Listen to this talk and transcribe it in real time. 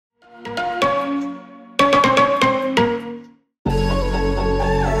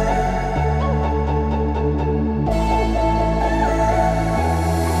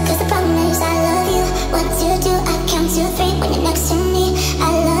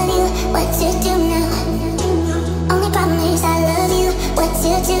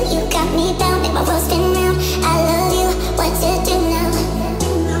do? You got me down, make my world spin round. I love you, what to do now?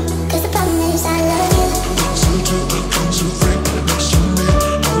 Cause the problem is I love you.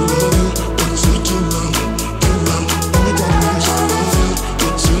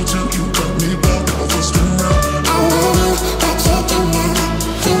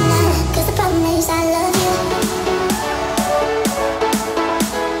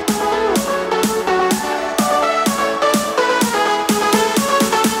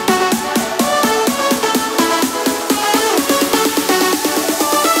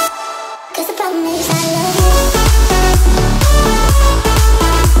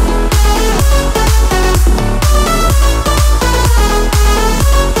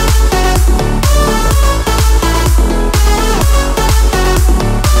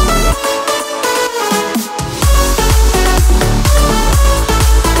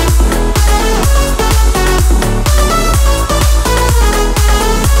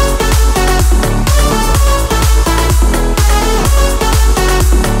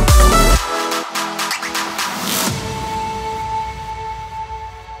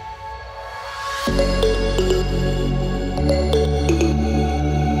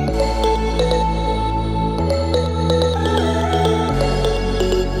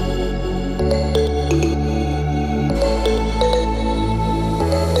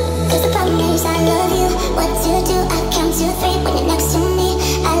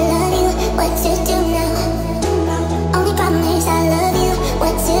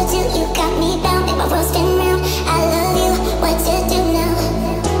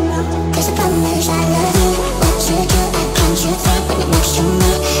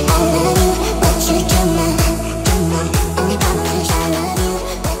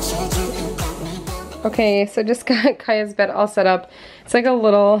 Okay, so just got Kaya's bed all set up. It's like a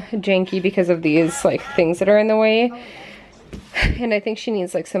little janky because of these like things that are in the way. And I think she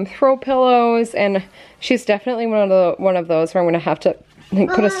needs like some throw pillows, and she's definitely one of those where I'm gonna have to like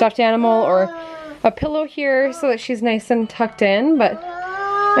put a stuffed animal or a pillow here so that she's nice and tucked in, but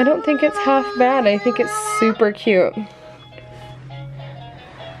I don't think it's half bad. I think it's super cute.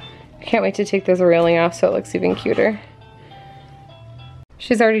 I can't wait to take this railing off so it looks even cuter.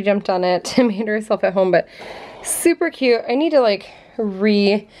 She's already jumped on it and made herself at home, but super cute. I need to like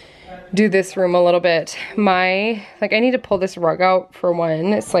redo this room a little bit. I need to pull this rug out for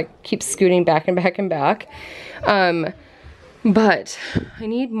one. It's like keeps scooting back and back and back. But I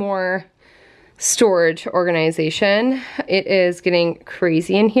need more storage organization. It is getting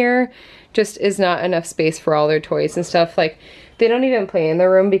crazy in here. Just is not enough space for all their toys and stuff. Like they don't even play in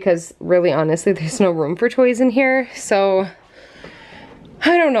their room because really honestly there's no room for toys in here. So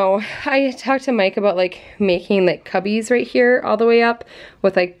I don't know. I talked to Mike about like making like cubbies right here all the way up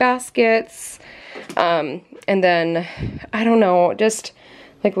with like baskets. And then I don't know, just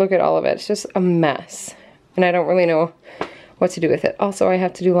like look at all of it. It's just a mess. And I don't really know what to do with it. Also, I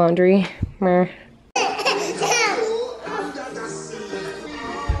have to do laundry. Come here.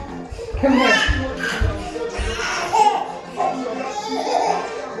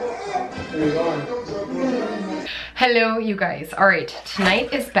 Hello, you guys. All right,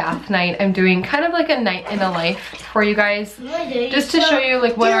 tonight is bath night. I'm doing kind of like a night in the life for you guys, just to show you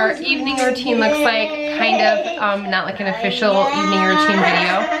like what our evening routine looks like. Kind of, not like an official evening routine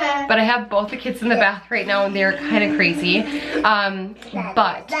video, but I have both the kids in the bath right now and they're kind of crazy.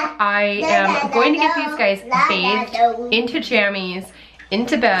 But I am going to get these guys bathed, into jammies,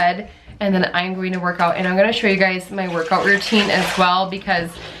 into bed, and then I'm going to work out. And I'm going to show you guys my workout routine as well, because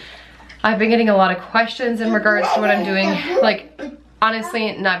I've been getting a lot of questions in regards to what I'm doing. Like,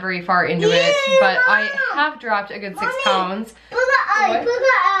 honestly, not very far into it, but I have dropped a good 6 pounds. Put the eyes, put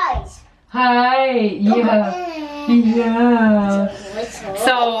the eyes. Hi, yeah, yeah.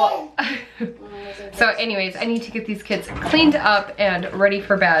 So anyways, I need to get these kids cleaned up and ready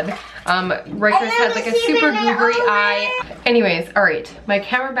for bed. RYKER'S had like a super goobery eye. Anyways, all right, my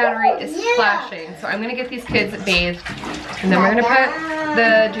camera battery is flashing, so I'm gonna get these kids bathed, and then we're gonna put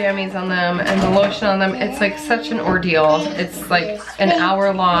the jammies on them and the lotion on them. It's like such an ordeal. It's like an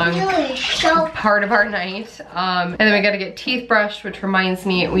hour-long part of our night. And then we gotta get teeth brushed, which reminds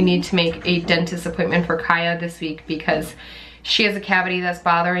me we need to make a dentist appointment for Kaya this week because she has a cavity that's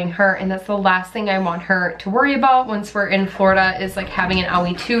bothering her, and that's the last thing I want her to worry about once we're in Florida, is like having an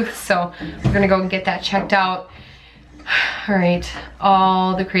owie tooth. So we're gonna go and get that checked out. All right,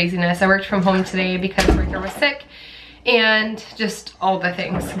 all the craziness. I worked from home today because RYKER was sick, and just all the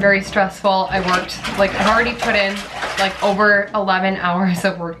things. Very stressful. I worked, like I've already put in like over 11 hours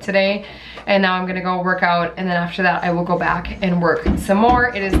of work today, and now I'm gonna go work out, and then after that I will go back and work some more.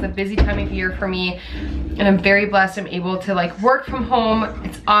 It is the busy time of year for me, and I'm very blessed I'm able to like work from home.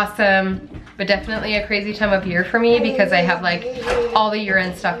 It's awesome, but definitely a crazy time of year for me because I have like all the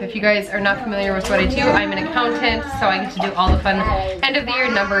year-end stuff. If you guys are not familiar with what I do, I'm an accountant, so I get to do all the fun end of the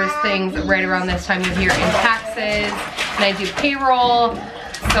year numbers things right around this time of year, and taxes, and I do payroll.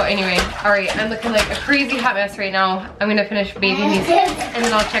 So anyway, all right, I'm looking like a crazy hot mess right now. I'm gonna finish bathing these kids, and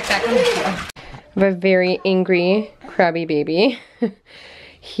then I'll check back on the video. I have a very angry, crabby baby.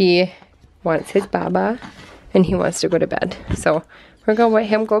 He wants his baba, and he wants to go to bed. So we're gonna let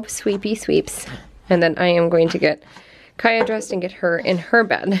him go sweepy sweeps, and then I am going to get Kaya dressed and get her in her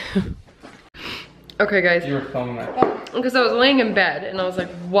bed. Okay, guys. You were filming that. Because I was laying in bed, and I was like,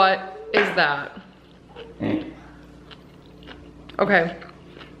 what is that? Okay.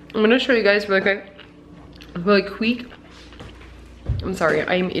 I'm gonna show you guys really quick. I'm sorry,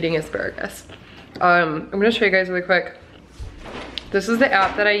 I am eating asparagus. I'm gonna show you guys really quick. This is the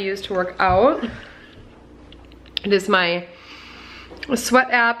app that I use to work out. It is my sweat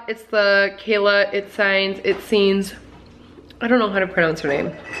app. It's the Kayla, It Signs, It Scenes. I don't know how to pronounce her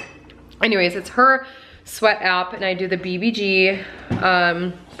name. Anyways, it's her sweat app, and I do the BBG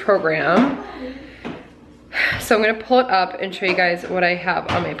program. So I'm gonna pull it up and show you guys what I have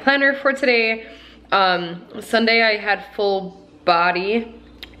on my planner for today. Sunday I had full body.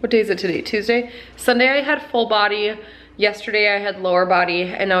 What day is it today? Tuesday? Sunday I had full body. Yesterday I had lower body,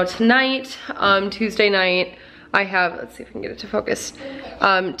 and now tonight, Tuesday night, I have, let's see if I can get it to focus.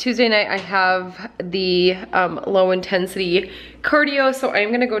 Tuesday night I have the low intensity cardio, so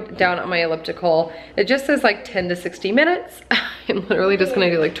I'm gonna go down on my elliptical. It just says like 10 to 60 minutes. I'm literally just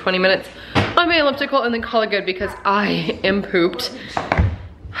gonna do like 20 minutes on my elliptical and then call it good because I am pooped.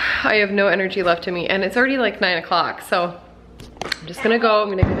 I have no energy left in me, and it's already like 9 o'clock, so I'm just gonna go, I'm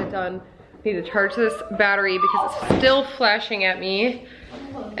gonna get it done. I need to charge this battery because it's still flashing at me,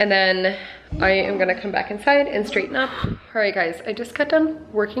 and then I am gonna come back inside and straighten up. All right, guys, I just got done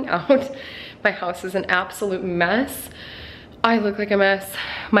working out. My house is an absolute mess. I look like a mess.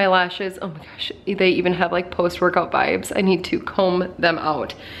 My lashes, oh my gosh, they even have like post-workout vibes. I need to comb them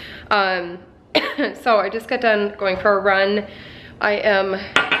out. So I just got done going for a run. I am,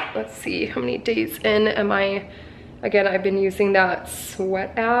 let's see, how many days in am I? Again, I've been using that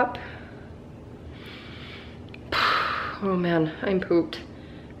sweat app. Oh man, I'm pooped.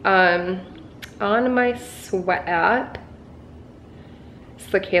 On my sweat app, it's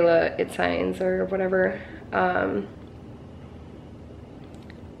the Kayla It Signs or whatever.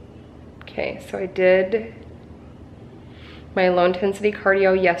 Okay, so I did my low intensity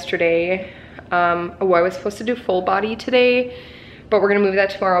cardio yesterday. Oh, I was supposed to do full body today, but we're gonna move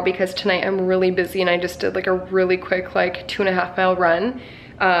that tomorrow because tonight I'm really busy, and I just did like a really quick like 2.5 mile run.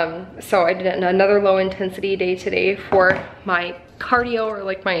 So I did another low intensity day today for my cardio or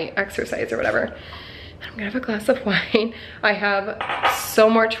like my exercise or whatever. I'm gonna have a glass of wine. I have so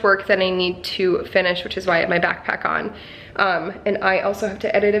much work that I need to finish, which is why I have my backpack on. And I also have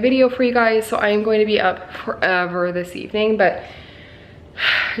to edit a video for you guys, so I am going to be up forever this evening, but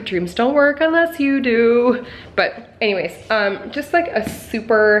dreams don't work unless you do. But anyways, just like a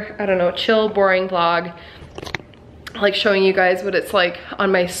super, I don't know, chill, boring vlog, like showing you guys what it's like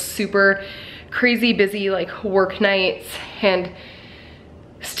on my super crazy busy like work nights, and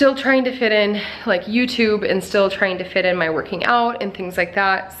still trying to fit in like YouTube, and still trying to fit in my working out and things like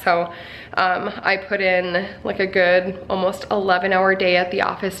that. So I put in like a good almost 11-hour day at the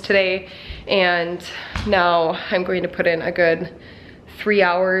office today, and now I'm going to put in a good 3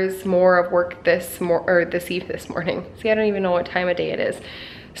 hours more of work this morning. See, I don't even know what time of day it is.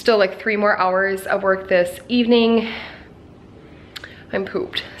 Still like 3 more hours of work this evening. I'm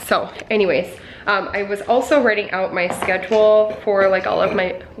pooped. So anyways, I was also writing out my schedule for like all of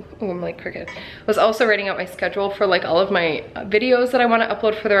my, oh, I'm like crooked. I was also writing out my schedule for like all of my videos that I want to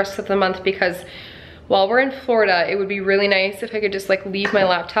upload for the rest of the month, because while we're in Florida, it would be really nice if I could just like leave my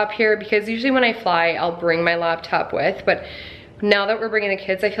laptop here, because usually when I fly, I'll bring my laptop with, but now that we're bringing the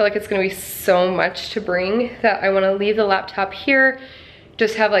kids, I feel like it's gonna be so much to bring that I wanna leave the laptop here,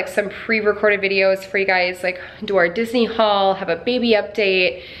 just have like some pre-recorded videos for you guys, like do our Disney haul, have a baby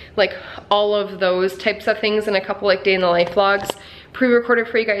update, like all of those types of things, and a couple like day in the life vlogs pre-recorded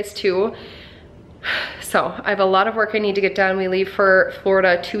for you guys too. So I have a lot of work I need to get done. We leave for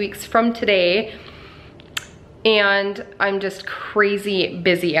Florida 2 weeks from today, and I'm just crazy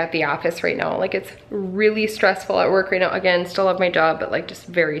busy at the office right now. Like it's really stressful at work right now. Again, still love my job, but like just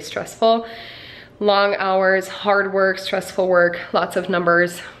very stressful. long hours, hard work, stressful work, lots of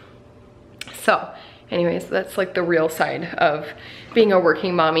numbers. So anyways, that's like the real side of being a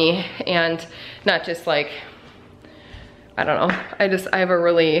working mommy, and not just like, I don't know, I have a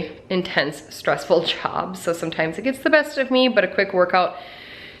really intense, stressful job. So sometimes it gets the best of me, but a quick workout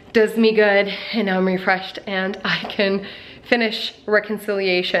does me good, and now I'm refreshed and I can finish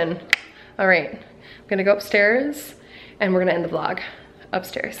reconciliation. All right, I'm gonna go upstairs and we're gonna end the vlog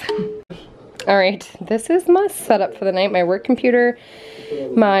upstairs. All right, this is my setup for the night. My work computer,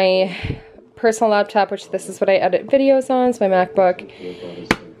 my personal laptop, which this is what I edit videos on, so my MacBook,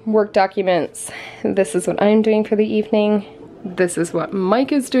 work documents. This is what I'm doing for the evening. This is what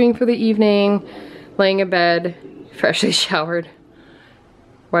Mike is doing for the evening. Laying in bed, freshly showered,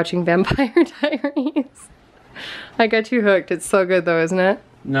 watching Vampire Diaries. I got you hooked. It's so good though, isn't it?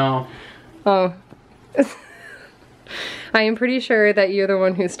 No. Oh. I am pretty sure that you're the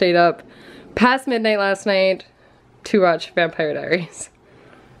one who stayed up past midnight last night to watch Vampire Diaries.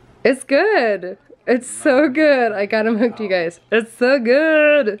 It's good. It's so good. I got him hooked, you guys. It's so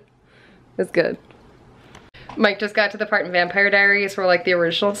good. It's good. Mike just got to the part in Vampire Diaries where like the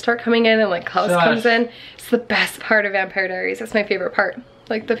originals start coming in and like Klaus comes in. It's the best part of Vampire Diaries. That's my favorite part.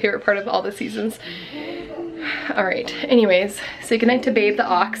 Like the favorite part of all the seasons. All right, anyways, say goodnight to Babe the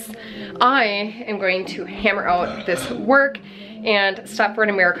ox. I am going to hammer out this work and stop for an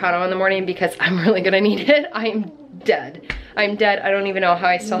Americano in the morning because I'm really gonna need it. I am dead. I'm dead. I don't even know how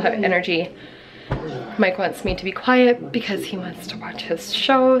I still have energy. Mike wants me to be quiet because he wants to watch his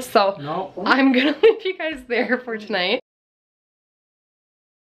show, so no. I'm gonna leave you guys there for tonight.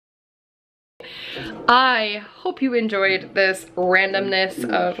 I hope you enjoyed this randomness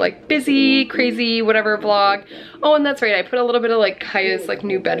of like busy, crazy, whatever vlog. Oh, and that's right, I put a little bit of like Kaya's like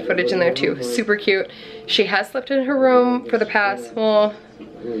new bed footage in there too. Super cute. She has slept in her room for the past, well,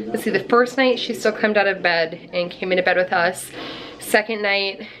 let's see, the first night she still climbed out of bed and came into bed with us. Second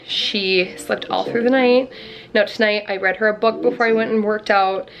night, she slept all through the night. Now tonight, I read her a book before I went and worked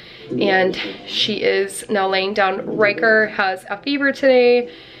out, and she is now laying down. Riker has a fever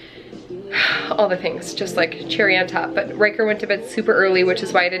today. All the things, just like cherry on top. But Riker went to bed super early, which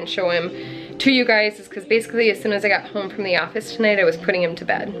is why I didn't show him to you guys, is because basically as soon as I got home from the office tonight, I was putting him to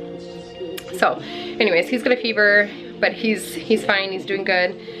bed. So anyways, he's got a fever, but he's fine, he's doing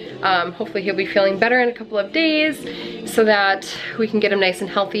good. Hopefully he'll be feeling better in a couple of days so that we can get him nice and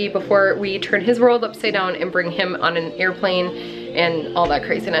healthy before we turn his world upside down and bring him on an airplane and all that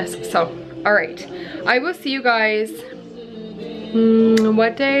craziness. So, all right, I will see you guys,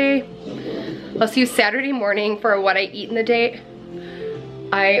 what day? I'll see you Saturday morning for what I eat in the day.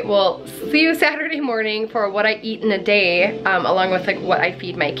 I will see you Saturday morning for what I eat in a day, along with like what I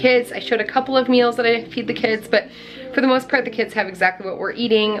feed my kids. I showed a couple of meals that I feed the kids, but for the most part, the kids have exactly what we're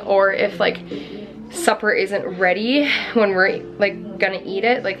eating, or if like supper isn't ready when we're like gonna eat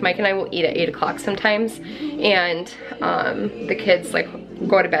it, like Mike and I will eat at 8 o'clock sometimes, and the kids like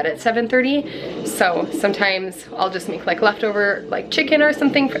go to bed at 7:30. So sometimes I'll just make like leftover like chicken or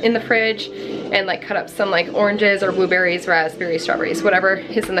something in the fridge and like cut up some like oranges or blueberries, raspberries, strawberries, whatever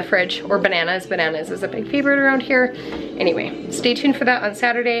is in the fridge, or bananas. Bananas is a big favorite around here. Anyway, stay tuned for that on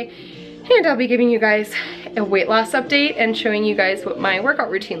Saturday, and I'll be giving you guys a weight loss update and showing you guys what my workout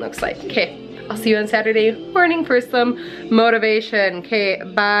routine looks like. Okay, I'll see you on Saturday morning for some motivation. Okay,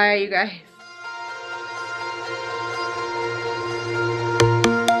 bye you guys.